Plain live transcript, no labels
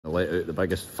let out the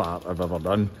biggest fart I've ever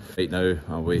done. Right now,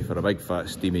 I'm away for a big fat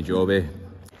steamy jobby.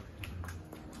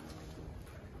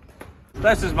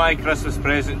 This is my Christmas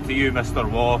present to you, Mr.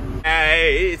 Waugh.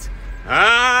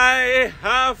 I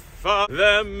have fought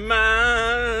the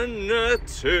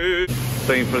Manitou.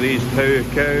 Time for these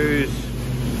cows.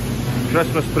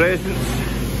 Christmas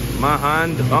presents, my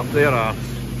hand up their arse.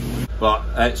 But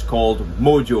it's called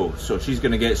Mojo, so she's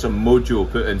going to get some Mojo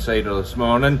put inside her this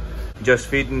morning. Just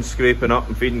feeding, scraping up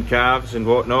and feeding calves and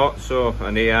whatnot, so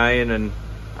an AI and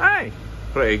aye,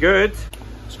 pretty good.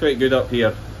 It's quite good up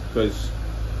here, because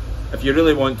if you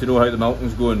really want to know how the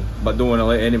milking's going, but don't want to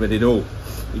let anybody know,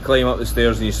 you climb up the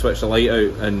stairs and you switch the light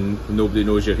out and nobody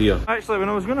knows you're here. Actually, when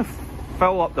I was going to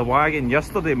fill up the wagon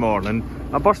yesterday morning,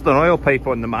 I burst an oil pipe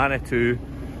on the Manitou,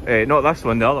 not this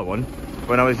one, the other one,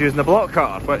 when I was using the block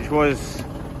cutter, which was,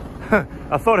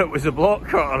 I thought it was a block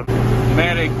cutter.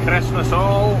 Merry Christmas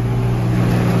all.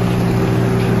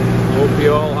 Hope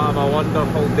you all have a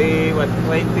wonderful day with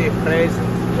plenty of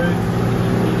presents, food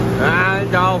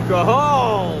and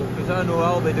alcohol, because I know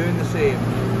I'll be doing the same.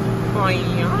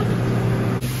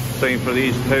 Time for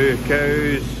these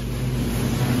cows.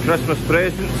 Christmas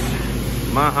presents,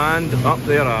 my hand up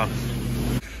their arse.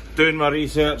 Doing my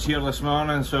research here this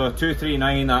morning, so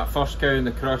 239, that first cow in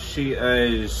the crush, she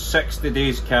is 60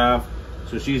 days calf,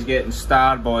 so she's getting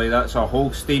Star Boy, that's a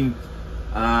Holstein,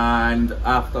 and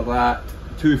after that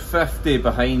 250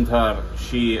 behind her,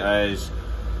 she is,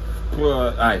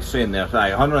 saying there,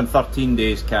 113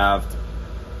 days calved,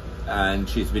 and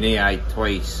she's been AI'd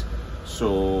twice,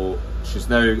 so she's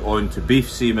now on to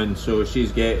beef semen, so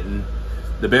she's getting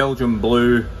the Belgian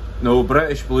Blue. No,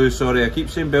 British Blues, sorry, I keep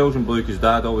saying Belgian Blue because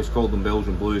Dad always called them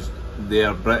Belgian Blues.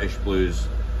 They're British Blues.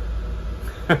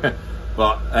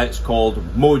 But it's called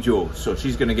Mojo, so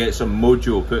she's going to get some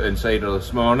Mojo put inside her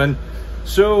this morning.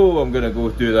 So I'm going to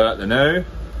go do that now.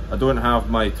 I don't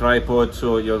have my tripod,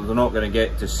 so you're not going to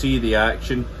get to see the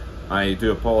action. I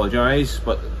do apologise,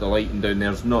 but the lighting down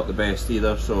there is not the best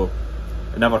either, so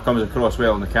it never comes across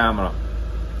well on the camera.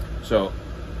 So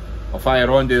I'll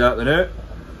fire on, do that now.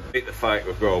 The fact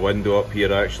we've got a window up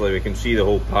here, actually we can see the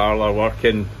whole parlour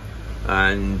working,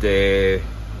 and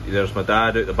there's my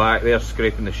dad out the back there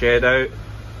scraping the shed out.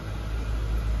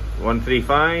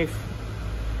 135.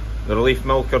 The relief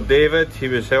milker David, he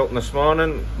was helping this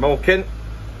morning milking,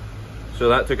 so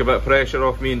that took a bit of pressure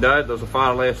off me and Dad. There's a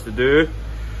far less to do,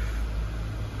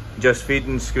 just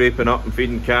feeding, scraping up and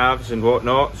feeding calves and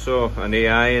whatnot, so an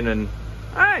AI and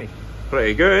aye,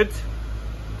 pretty good.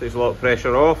 Takes a lot of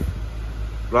pressure off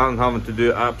rather than having to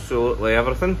do absolutely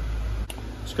everything.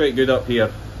 It's quite good up here,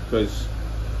 because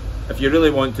if you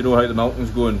really want to know how the milking's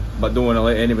going but don't want to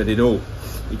let anybody know,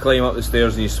 you climb up the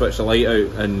stairs and you switch the light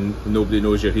out and nobody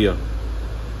knows you're here.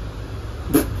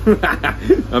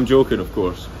 I'm joking, of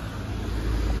course.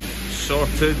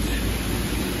 Sorted.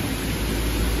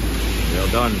 Well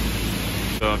done.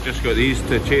 So I've just got these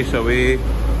to chase away,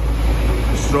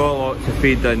 the straw lot to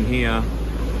feed in here,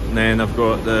 and then I've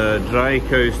got the dry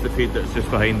cows to feed that's just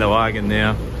behind the wagon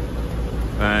there,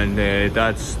 and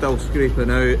Dad's still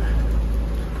scraping out,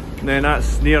 and then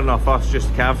that's near enough us,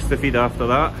 just calves to feed after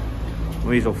that.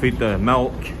 Louise will feed the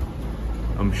milk,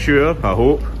 I'm sure, I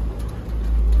hope.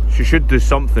 She should do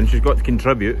something, she's got to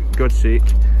contribute, God's sake.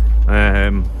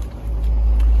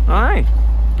 Aye,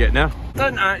 getting there.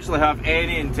 Didn't actually have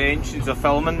any intentions of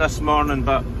filming this morning,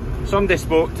 but somebody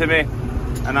spoke to me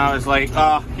and I was like,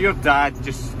 your dad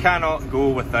just cannot go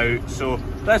without, so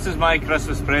this is my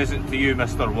Christmas present to you,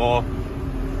 Mr. Waugh.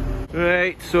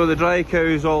 Right, so the dry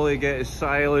cows, all they get is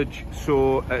silage,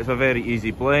 so it's a very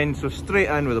easy blend, so straight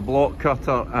in with a block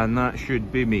cutter and that should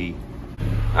be me.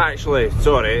 Actually,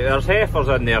 sorry, there's heifers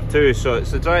in there too, so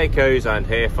it's the dry cows and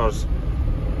heifers.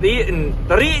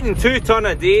 They're eating 2 tonne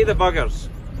a day, the buggers,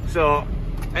 so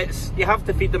you have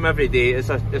to feed them every day.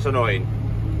 It's annoying.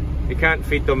 You can't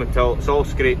feed them until it's all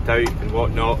scraped out and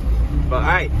whatnot, but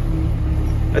aye,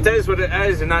 it is what it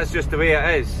is, and that's just the way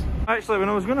it is. Actually, when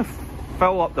I was going to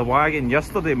fill up the wagon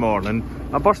yesterday morning,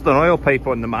 I burst an oil pipe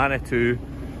on the Manitou,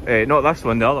 not this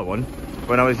one, the other one,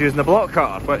 when I was using the block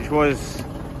cutter, which was,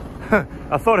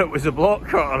 I thought it was a block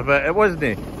cutter, but it wasn't.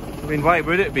 I mean, why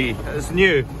would it be? It's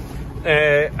new.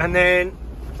 And then,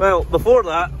 well, before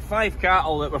that, 5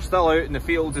 cattle that were still out in the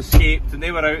fields escaped, and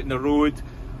they were out in the road,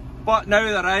 but now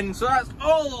they're in, so that's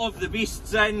all of the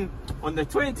beasts in on the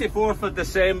 24th of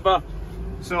December,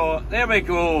 so there we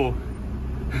go.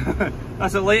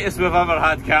 That's the latest we've ever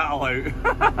had cattle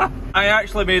out. I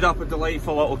actually made up a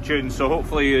delightful little tune, so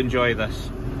hopefully you enjoy this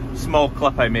small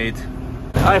clip I made.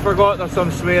 I forgot there's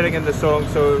some swearing in the song,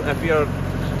 so if you're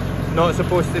not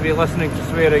supposed to be listening to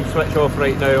swearing, switch off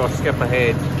right now or skip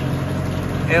ahead.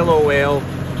 LOL.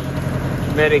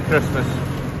 Merry Christmas.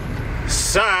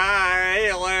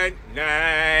 Silent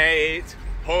night,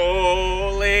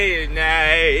 holy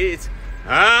night,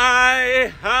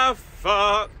 I have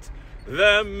fucked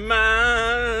the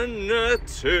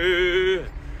Manitou.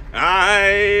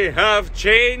 I have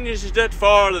changed it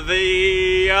for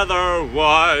the other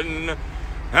one,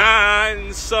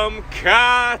 and some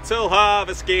cattle have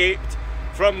escaped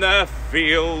from the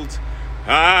field.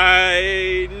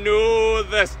 I know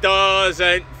this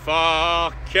doesn't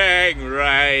fucking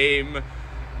rhyme,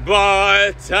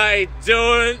 but I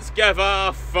don't give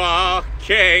a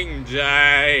fucking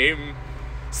dime.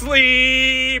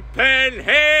 Sleep in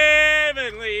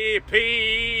heavenly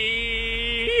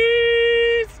peace.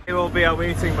 I will be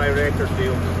awaiting my record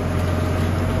deal.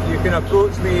 You can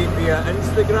approach me via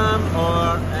Instagram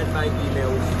or in my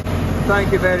emails.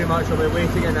 Thank you very much. I'll be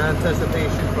waiting in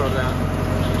anticipation for that.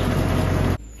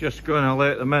 Just gonna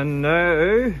let them in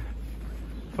now.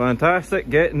 Fantastic,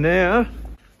 getting there.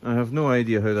 I have no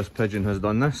idea how this pigeon has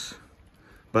done this,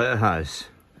 but it has.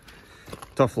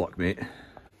 Tough luck, mate.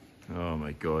 Oh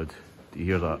my god, do you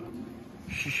hear that?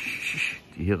 Shh,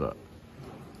 do you hear that?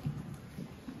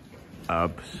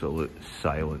 Absolute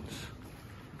silence.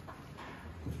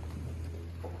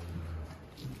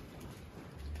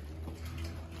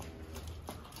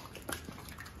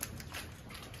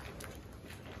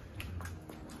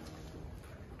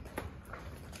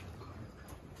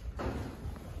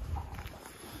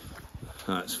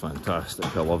 That's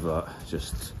fantastic, I love that.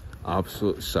 Just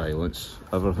absolute silence.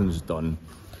 Everything's done.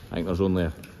 I think there's only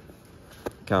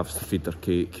calves to feed their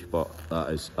cake, but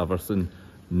that is everything.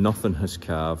 Nothing has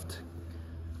calved.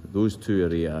 Those two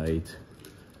are AI-eyed.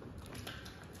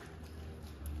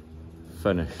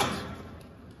 Finished.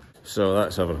 So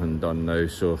that's everything done now.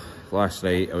 So last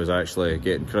night I was actually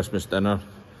getting Christmas dinner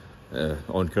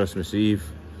on Christmas Eve.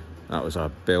 That was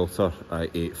a belter. I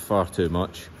ate far too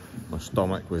much. My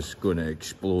stomach was going to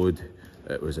explode.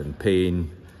 It was in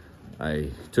pain. I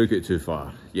took it too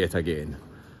far, yet again.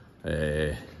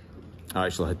 I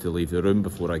actually had to leave the room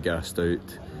before I gassed out.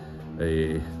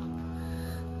 The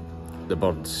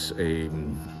bird's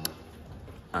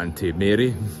Auntie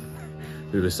Mary,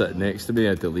 who was sitting next to me,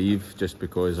 had to leave just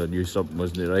because I knew something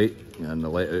wasn't right, and I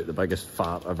let out the biggest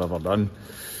fart I've ever done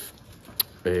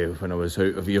when I was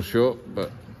out of earshot. But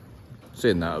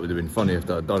saying that, it would have been funny if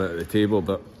I had done it at the table,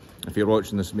 but if you're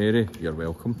watching this, Mary, you're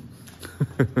welcome.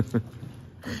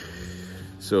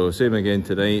 So same again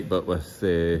tonight, but with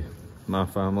my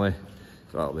family.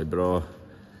 So that'll be bra.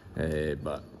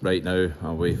 But right now I'm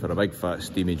away for a big fat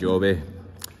steamy jobby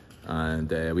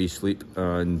and a wee sleep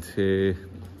and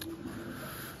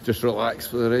just relax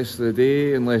for the rest of the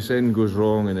day unless anything goes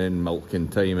wrong, and then milking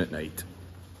time at night.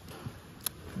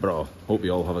 Bra, hope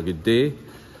you all have a good day.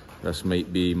 This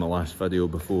might be my last video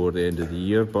before the end of the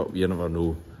year, but you never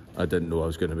know. I didn't know I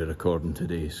was going to be recording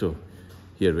today, so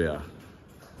here we are.